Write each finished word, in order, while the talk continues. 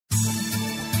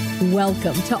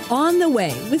Welcome to On the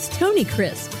Way with Tony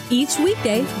Crisp. Each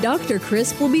weekday, Dr.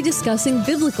 Crisp will be discussing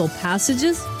biblical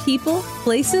passages, people,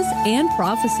 places, and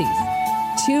prophecies.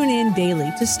 Tune in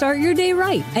daily to start your day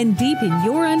right and deepen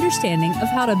your understanding of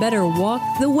how to better walk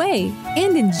the way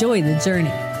and enjoy the journey.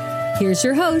 Here's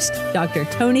your host, Dr.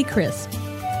 Tony Crisp.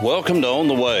 Welcome to On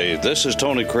the Way. This is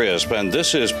Tony Crisp, and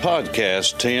this is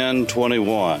Podcast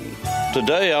 1021.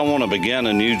 Today, I want to begin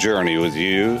a new journey with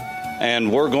you,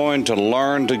 and we're going to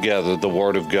learn together the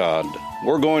Word of God.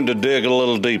 We're going to dig a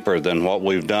little deeper than what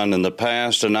we've done in the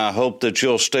past, and I hope that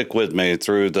you'll stick with me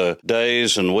through the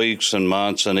days and weeks and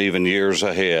months and even years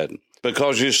ahead.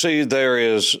 Because you see, there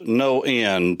is no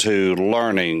end to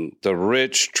learning the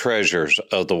rich treasures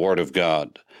of the Word of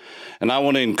God. And I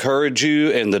want to encourage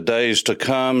you in the days to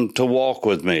come to walk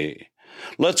with me.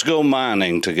 Let's go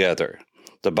mining together.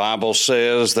 The Bible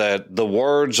says that the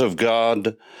words of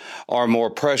God are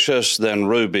more precious than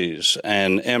rubies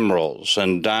and emeralds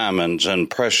and diamonds and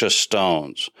precious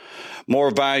stones,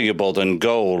 more valuable than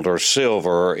gold or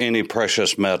silver or any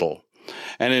precious metal.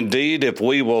 And indeed, if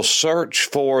we will search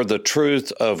for the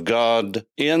truth of God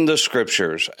in the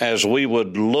Scriptures as we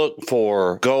would look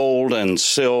for gold and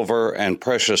silver and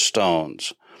precious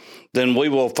stones, then we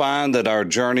will find that our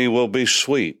journey will be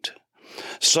sweet.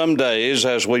 Some days,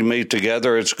 as we meet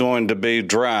together, it's going to be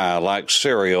dry like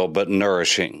cereal, but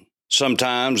nourishing.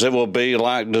 Sometimes it will be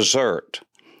like dessert,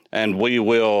 and we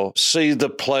will see the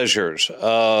pleasures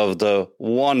of the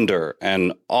wonder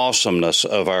and awesomeness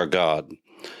of our God.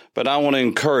 But I want to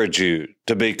encourage you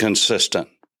to be consistent.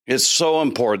 It's so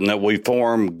important that we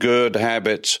form good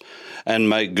habits and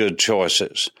make good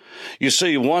choices. You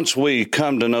see, once we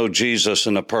come to know Jesus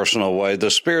in a personal way,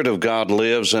 the Spirit of God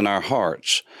lives in our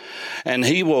hearts, and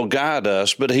He will guide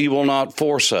us, but He will not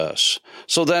force us.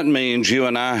 So that means you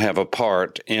and I have a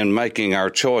part in making our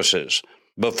choices.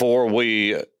 Before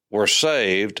we were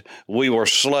saved, we were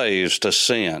slaves to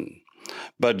sin,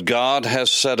 but God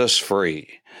has set us free.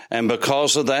 And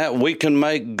because of that, we can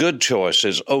make good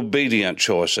choices, obedient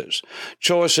choices,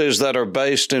 choices that are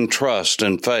based in trust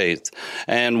and faith.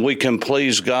 And we can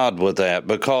please God with that,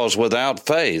 because without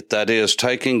faith, that is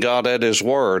taking God at His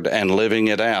word and living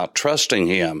it out, trusting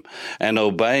Him and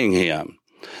obeying Him,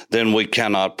 then we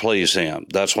cannot please Him.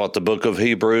 That's what the book of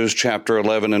Hebrews chapter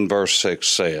 11 and verse 6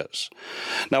 says.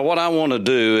 Now, what I want to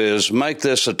do is make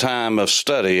this a time of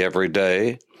study every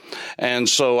day. And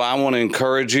so I want to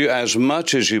encourage you as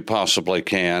much as you possibly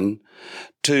can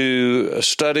to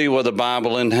study with a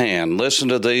Bible in hand. Listen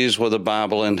to these with a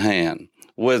Bible in hand,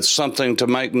 with something to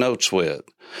make notes with.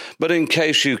 But in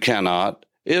case you cannot,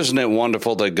 isn't it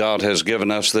wonderful that God has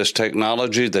given us this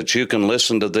technology that you can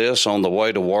listen to this on the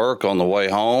way to work, on the way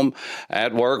home,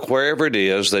 at work, wherever it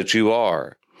is that you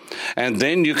are? And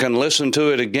then you can listen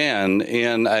to it again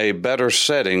in a better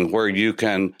setting where you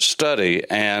can study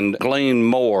and glean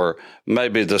more,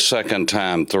 maybe the second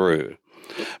time through.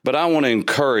 But I want to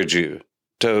encourage you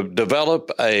to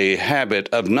develop a habit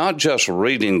of not just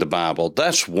reading the Bible.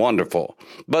 That's wonderful.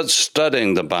 But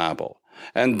studying the Bible.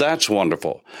 And that's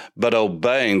wonderful. But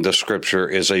obeying the Scripture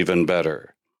is even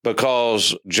better.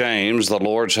 Because James, the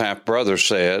Lord's half-brother,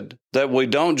 said that we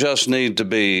don't just need to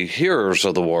be hearers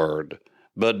of the Word,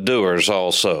 but doers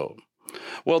also.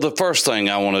 Well, the first thing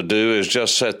I want to do is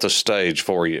just set the stage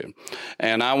for you.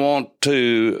 And I want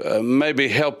to maybe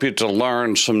help you to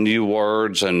learn some new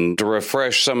words and to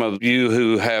refresh some of you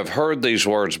who have heard these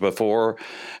words before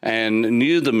and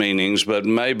knew the meanings, but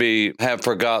maybe have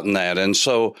forgotten that. And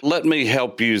so let me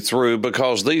help you through,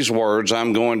 because these words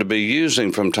I'm going to be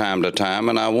using from time to time,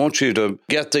 and I want you to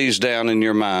get these down in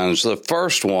your minds. The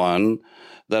first one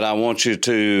that I want you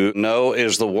to know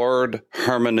is the word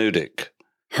hermeneutic.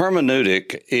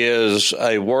 Hermeneutic is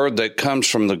a word that comes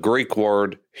from the Greek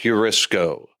word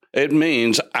heurisko. It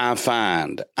means I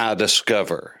find, I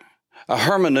discover. A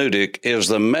hermeneutic is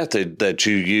the method that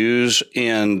you use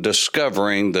in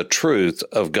discovering the truth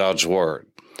of God's Word.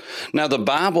 Now, the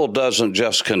Bible doesn't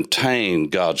just contain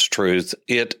God's truth,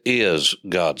 it is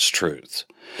God's truth.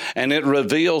 And it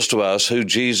reveals to us who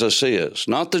Jesus is,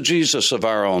 not the Jesus of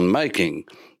our own making,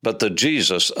 but the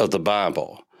Jesus of the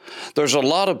Bible. There's a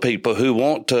lot of people who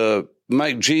want to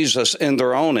make Jesus in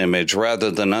their own image rather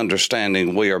than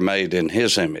understanding we are made in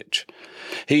His image.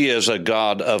 He is a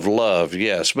God of love,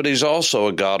 yes, but He's also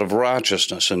a God of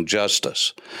righteousness and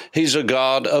justice. He's a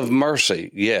God of mercy,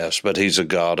 yes, but He's a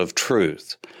God of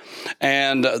truth.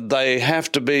 And they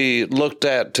have to be looked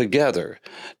at together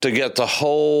to get the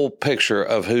whole picture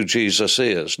of who Jesus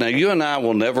is. Now, you and I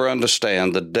will never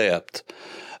understand the depth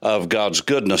of God's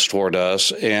goodness toward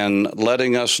us in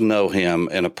letting us know Him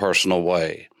in a personal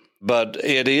way. But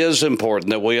it is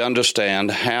important that we understand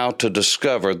how to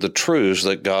discover the truths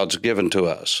that God's given to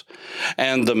us.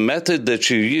 And the method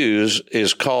that you use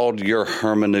is called your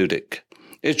hermeneutic.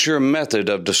 It's your method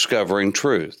of discovering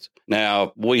truth.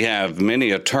 Now, we have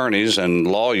many attorneys and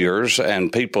lawyers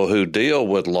and people who deal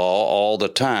with law all the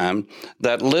time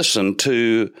that listen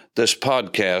to this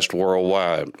podcast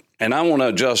worldwide. And I want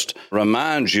to just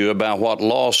remind you about what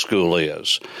law school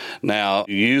is. Now,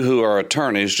 you who are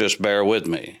attorneys, just bear with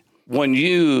me. When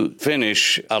you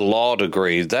finish a law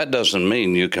degree, that doesn't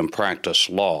mean you can practice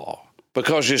law.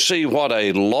 Because you see, what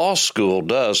a law school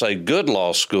does, a good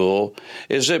law school,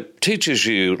 is it teaches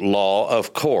you law,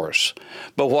 of course.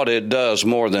 But what it does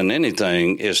more than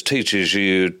anything is teaches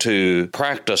you to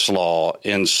practice law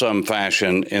in some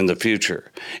fashion in the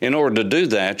future. In order to do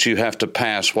that, you have to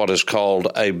pass what is called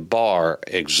a bar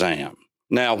exam.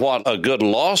 Now, what a good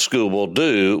law school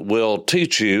will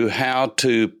teach you how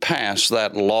to pass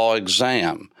that law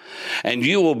exam. And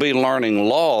you will be learning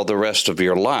law the rest of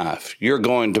your life. You're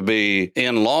going to be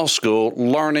in law school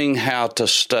learning how to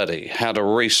study, how to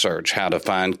research, how to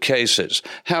find cases,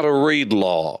 how to read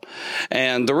law.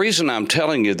 And the reason I'm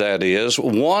telling you that is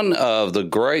one of the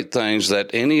great things that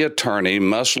any attorney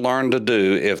must learn to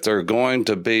do if they're going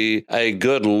to be a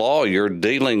good lawyer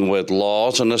dealing with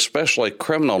laws, and especially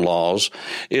criminal laws,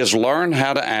 is learn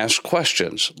how to ask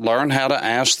questions. Learn how to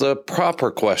ask the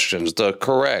proper questions, the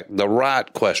correct, the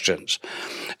right questions.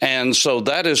 And so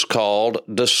that is called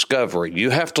discovery. You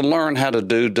have to learn how to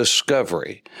do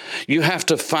discovery. You have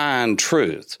to find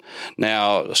truth.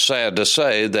 Now, sad to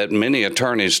say that many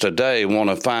attorneys today want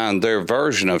to find their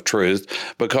version of truth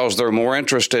because they're more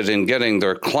interested in getting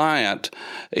their client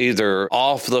either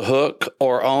off the hook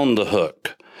or on the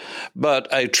hook. But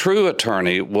a true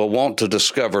attorney will want to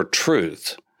discover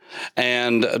truth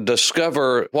and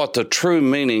discover what the true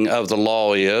meaning of the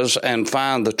law is and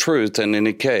find the truth in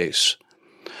any case.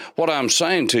 What I'm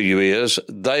saying to you is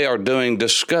they are doing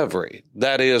discovery.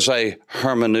 That is a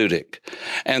hermeneutic.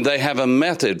 And they have a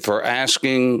method for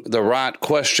asking the right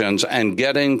questions and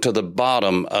getting to the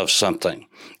bottom of something,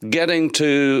 getting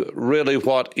to really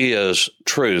what is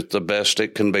truth the best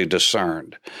it can be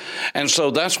discerned. And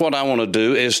so that's what I want to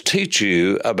do, is teach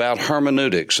you about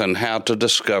hermeneutics and how to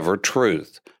discover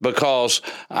truth. Because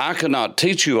I cannot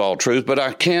teach you all truth, but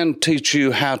I can teach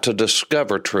you how to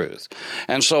discover truth.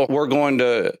 And so we're going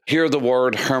to hear the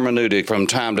word hermeneutic from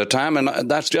time to time, and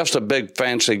that's just a big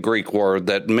fancy Greek word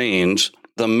that means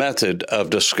the method of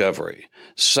discovery.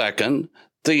 Second,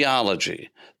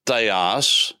 theology.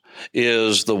 Theos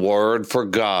is the word for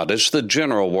God. It's the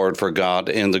general word for God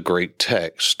in the Greek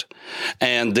text.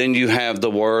 And then you have the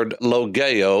word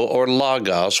logeo or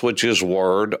logos, which is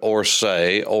word or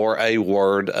say or a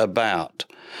word about.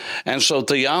 And so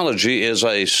theology is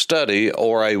a study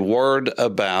or a word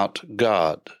about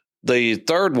God. The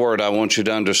third word I want you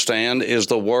to understand is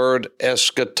the word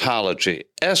eschatology.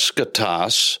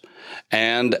 Eschatos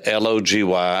and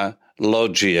L-O-G-Y,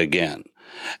 logi again.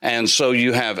 And so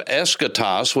you have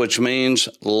eschatos, which means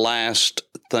last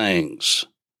things.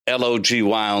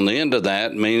 L-O-G-Y on the end of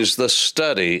that means the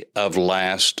study of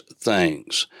last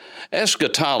things.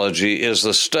 Eschatology is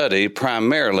the study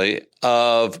primarily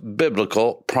of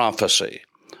biblical prophecy.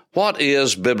 What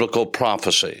is biblical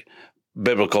prophecy?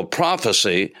 Biblical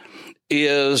prophecy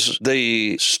is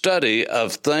the study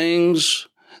of things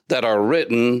that are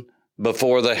written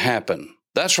before they happen.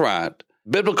 That's right.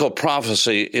 Biblical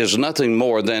prophecy is nothing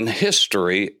more than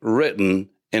history written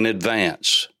in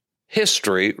advance.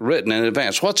 History written in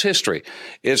advance. What's history?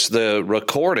 It's the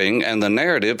recording and the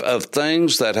narrative of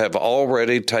things that have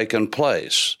already taken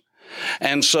place.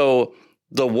 And so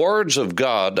the words of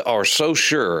God are so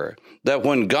sure that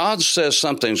when God says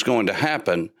something's going to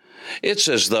happen, it's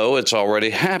as though it's already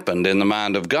happened in the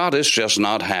mind of God. It's just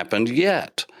not happened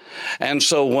yet. And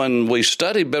so when we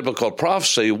study biblical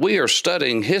prophecy, we are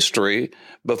studying history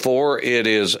before it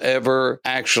is ever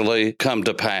actually come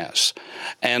to pass.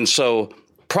 And so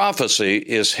prophecy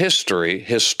is history,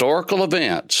 historical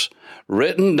events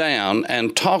written down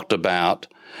and talked about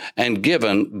and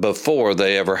given before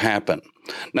they ever happen.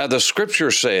 Now, the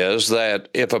scripture says that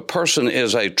if a person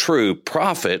is a true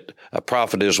prophet, a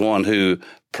prophet is one who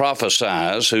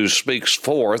prophesies, who speaks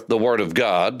forth the word of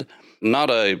God,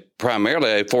 not primarily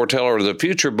a foreteller of the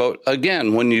future, but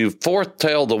again, when you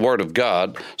foretell the word of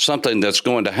God, something that's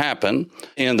going to happen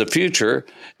in the future,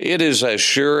 it is as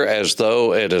sure as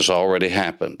though it has already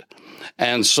happened.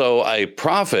 And so a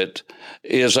prophet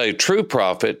is a true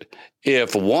prophet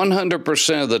if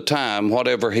 100% of the time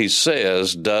whatever he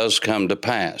says does come to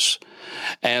pass.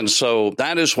 And so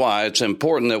that is why it's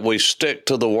important that we stick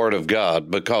to the Word of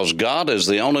God, because God is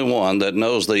the only one that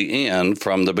knows the end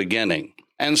from the beginning.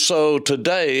 And so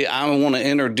today I want to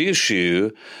introduce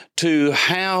you to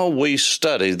how we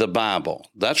study the Bible.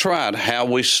 That's right, how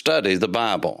we study the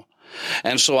Bible.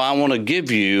 And so I want to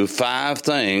give you 5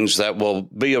 things that will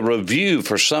be a review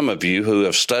for some of you who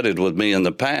have studied with me in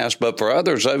the past, but for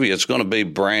others of you, it's going to be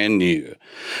brand new.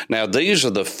 Now, these are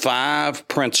the 5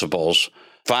 principles,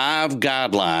 5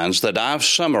 guidelines that I've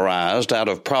summarized out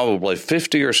of probably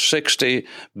 50 or 60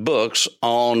 books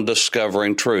on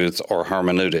discovering truth or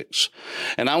hermeneutics.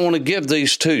 And I want to give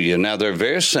these to you. Now, they're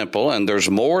very simple, and there's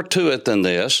more to it than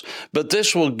this, but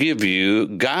this will give you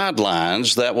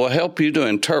guidelines that will help you to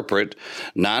interpret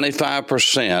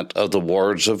 95% of the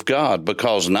words of God,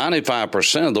 because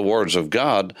 95% of the words of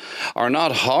God are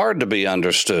not hard to be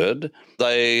understood.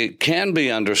 They can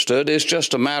be understood. It's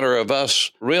just a matter of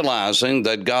us realizing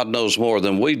that God knows more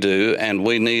than we do, and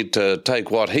we need to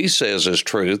take what He says is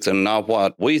truth and not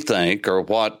what we think or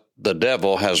what the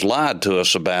devil has lied to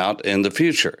us about in the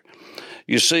future.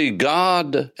 You see,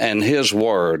 God and His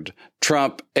Word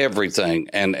trump everything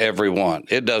and everyone.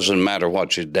 It doesn't matter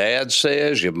what your dad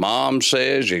says, your mom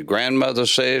says, your grandmother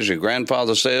says, your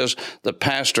grandfather says, the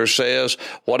pastor says,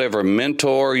 whatever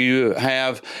mentor you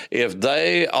have. If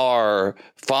they are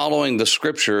following the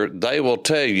Scripture, they will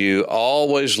tell you,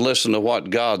 always listen to what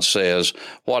God says.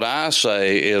 What I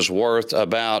say is worth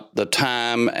about the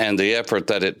time and the effort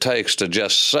that it takes to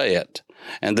just say it,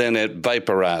 and then it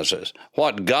vaporizes.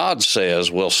 What God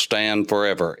says will stand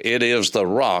forever. It is the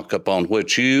rock upon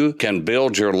which you can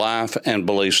build your life and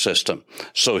belief system.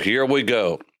 So here we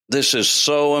go. This is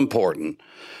so important.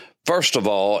 First of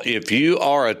all, if you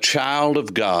are a child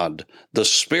of God, the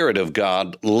Spirit of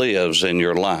God lives in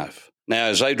your life. Now,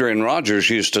 as Adrian Rogers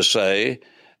used to say,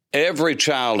 every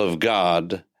child of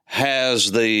God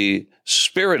has the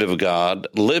Spirit of God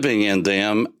living in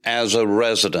them as a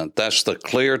resident. That's the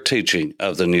clear teaching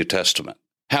of the New Testament.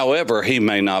 However, He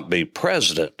may not be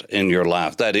present in your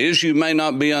life. That is, you may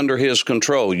not be under His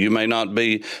control. You may not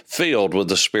be filled with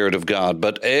the Spirit of God.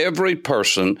 But every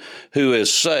person who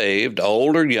is saved,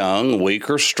 old or young, weak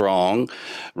or strong,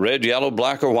 red, yellow,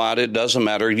 black, or white, it doesn't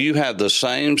matter. You have the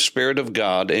same Spirit of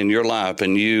God in your life,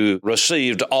 and you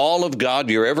received all of God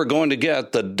you're ever going to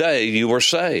get the day you were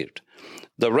saved.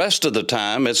 The rest of the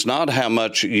time, it's not how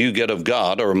much you get of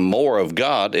God or more of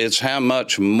God. It's how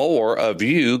much more of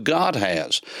you God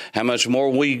has, how much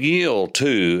more we yield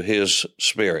to His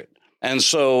Spirit. And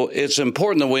so it's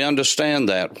important that we understand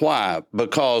that. Why?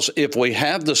 Because if we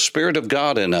have the Spirit of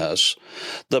God in us,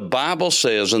 the Bible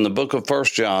says in the book of 1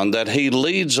 John that He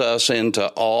leads us into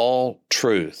all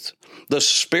truth. The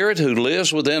Spirit who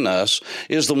lives within us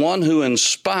is the one who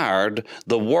inspired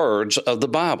the words of the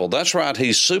Bible. That's right.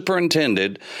 He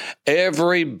superintended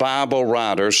every Bible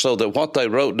writer so that what they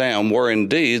wrote down were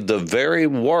indeed the very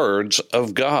words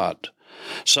of God.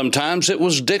 Sometimes it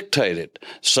was dictated.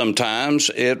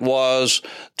 Sometimes it was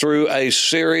through a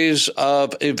series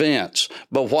of events.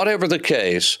 But whatever the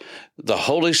case, the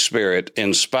Holy Spirit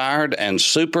inspired and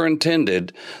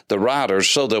superintended the writers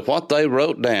so that what they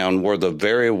wrote down were the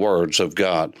very words of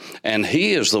God. And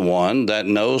He is the one that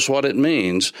knows what it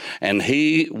means, and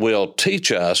He will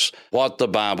teach us what the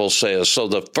Bible says. So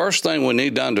the first thing we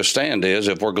need to understand is,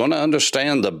 if we're going to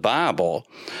understand the Bible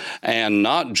and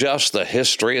not just the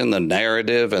history and the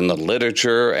narrative and the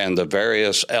literature and the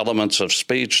various elements of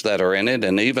speech that are in it,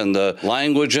 and even the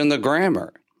language and the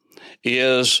grammar,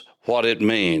 is what it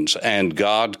means, and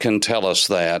God can tell us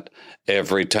that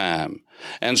every time.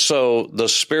 And so the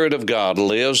Spirit of God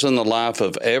lives in the life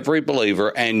of every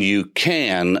believer, and you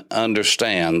can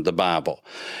understand the Bible.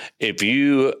 If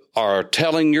you are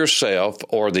telling yourself,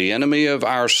 or the enemy of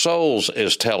our souls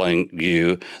is telling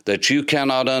you, that you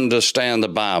cannot understand the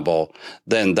Bible,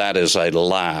 then that is a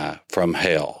lie from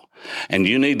hell. And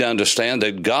you need to understand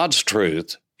that God's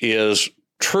truth is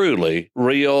truly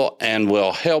real and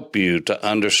will help you to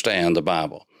understand the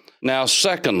Bible. Now,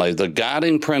 secondly, the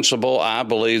guiding principle I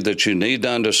believe that you need to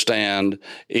understand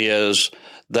is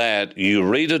that you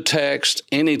read a text,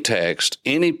 any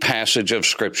passage of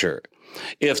Scripture.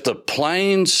 If the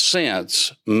plain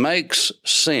sense makes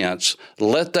sense,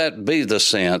 let that be the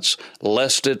sense,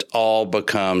 lest it all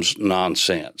becomes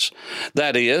nonsense.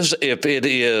 That is, if it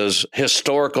is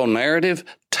historical narrative,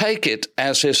 take it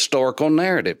as historical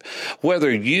narrative.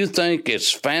 Whether you think it's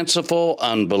fanciful,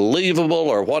 unbelievable,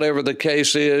 or whatever the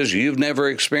case is, you've never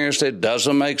experienced it,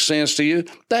 doesn't make sense to you,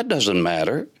 that doesn't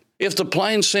matter. If the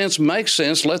plain sense makes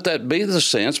sense, let that be the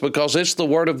sense because it's the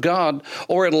Word of God,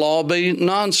 or it'll all be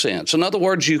nonsense. In other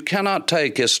words, you cannot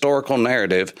take historical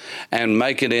narrative and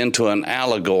make it into an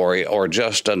allegory or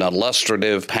just an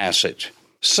illustrative passage.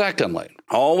 Secondly,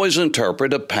 always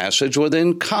interpret a passage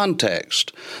within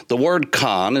context. The word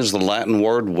con is the Latin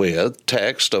word with.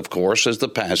 Text, of course, is the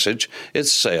passage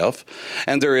itself.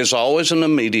 And there is always an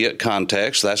immediate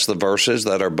context. That's the verses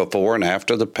that are before and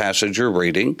after the passage you're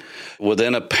reading.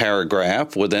 Within a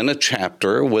paragraph, within a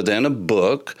chapter, within a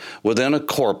book, within a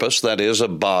corpus, that is a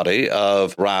body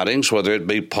of writings, whether it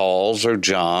be Paul's or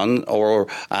John or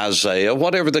Isaiah,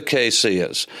 whatever the case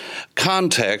is.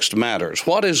 Context matters.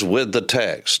 What is with the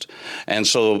text? And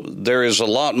so there is a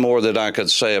lot more that I could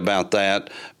say about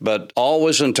that, but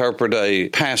always interpret a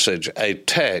passage, a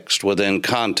text within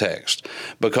context,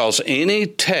 because any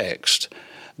text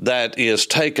that is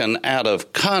taken out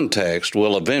of context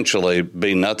will eventually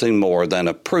be nothing more than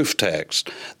a proof text.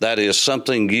 That is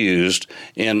something used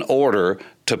in order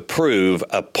to prove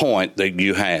a point that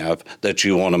you have that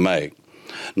you want to make.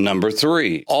 Number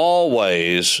 3,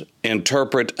 always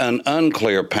interpret an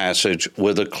unclear passage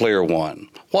with a clear one.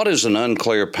 What is an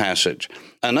unclear passage?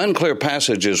 An unclear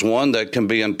passage is one that can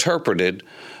be interpreted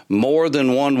more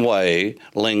than one way,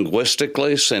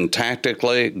 linguistically,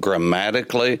 syntactically,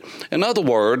 grammatically. In other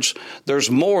words,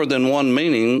 there's more than one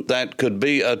meaning that could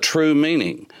be a true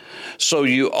meaning. So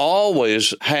you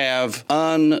always have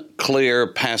unclear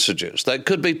passages that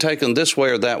could be taken this way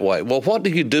or that way. Well, what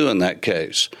do you do in that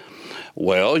case?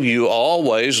 Well, you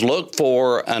always look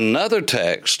for another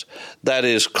text that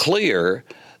is clear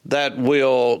that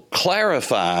will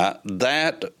clarify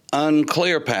that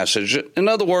unclear passage. In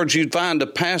other words, you'd find a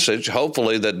passage,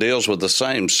 hopefully, that deals with the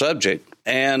same subject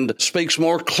and speaks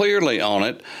more clearly on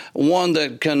it, one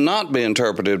that cannot be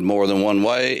interpreted more than one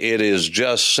way. It is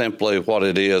just simply what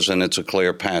it is, and it's a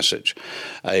clear passage.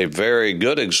 A very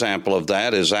good example of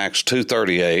that is Acts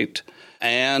 2:38.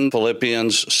 And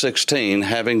Philippians 16,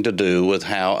 having to do with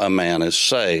how a man is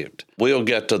saved. We'll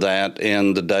get to that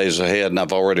in the days ahead, and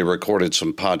I've already recorded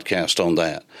some podcasts on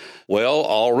that. Well,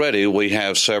 already we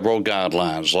have several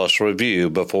guidelines. Let's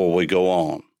review before we go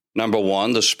on. Number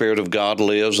 1, the Spirit of God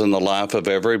lives in the life of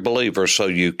every believer so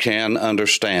you can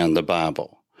understand the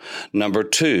Bible. Number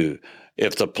 2,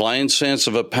 if the plain sense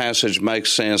of a passage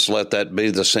makes sense, let that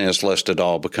be the sense, lest it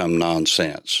all become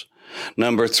nonsense.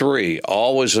 Number 3,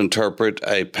 always interpret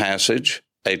a passage,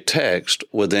 a text,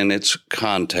 within its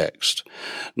context.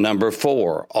 Number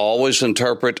 4, always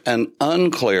interpret an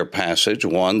unclear passage,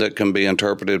 one that can be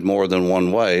interpreted more than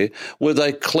one way, with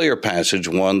a clear passage,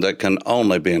 one that can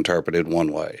only be interpreted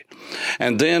one way.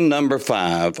 And then number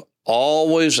 5,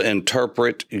 always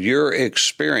interpret your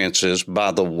experiences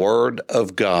by the Word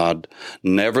of God,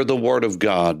 never the Word of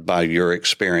God by your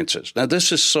experiences. Now,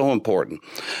 this is so important,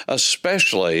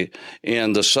 especially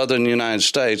in the southern United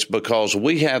States, because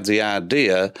we have the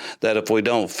idea that if we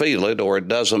don't feel it or it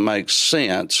doesn't make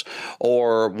sense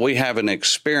or we haven't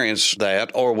experienced that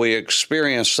or we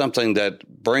experience something that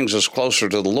brings us closer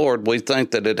to the Lord, we think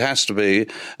that it has to be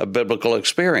a biblical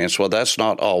experience. Well, that's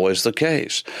not always the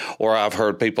case. Or I've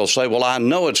heard people say, well, I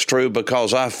know it's true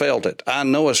because I felt it. I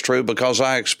know it's true because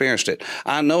I experienced it.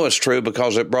 I know it's true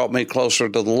because it brought me closer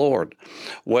to the Lord.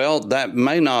 Well, that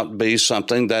may not be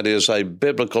something that is a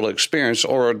biblical experience,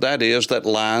 or that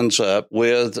lines up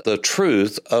with the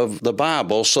truth of the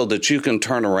Bible so that you can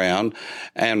turn around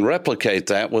and replicate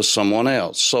that with someone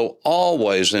else. So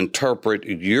always interpret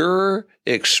your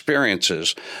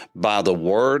experiences by the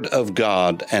Word of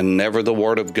God and never the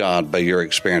Word of God by your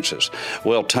experiences.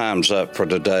 Well, time's up for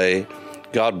today.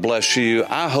 God bless you.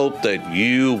 I hope that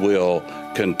you will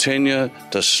continue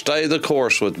to stay the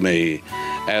course with me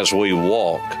as we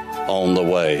walk on the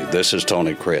way. This is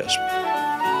Tony Crisp.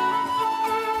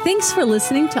 Thanks for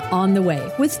listening to On the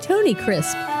Way with Tony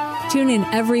Crisp. Tune in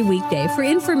every weekday for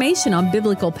information on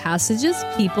biblical passages,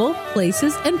 people,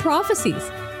 places, and prophecies.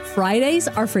 Fridays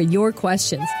are for your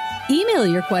questions. Email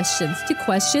your questions to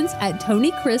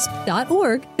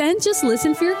questions@tonycrisp.org. Then just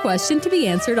listen for your question to be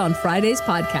answered on Friday's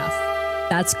podcast.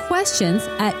 That's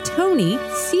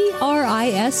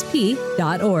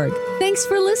questions@tonycrisp.org. Thanks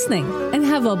for listening and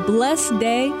have a blessed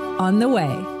day on the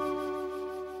way.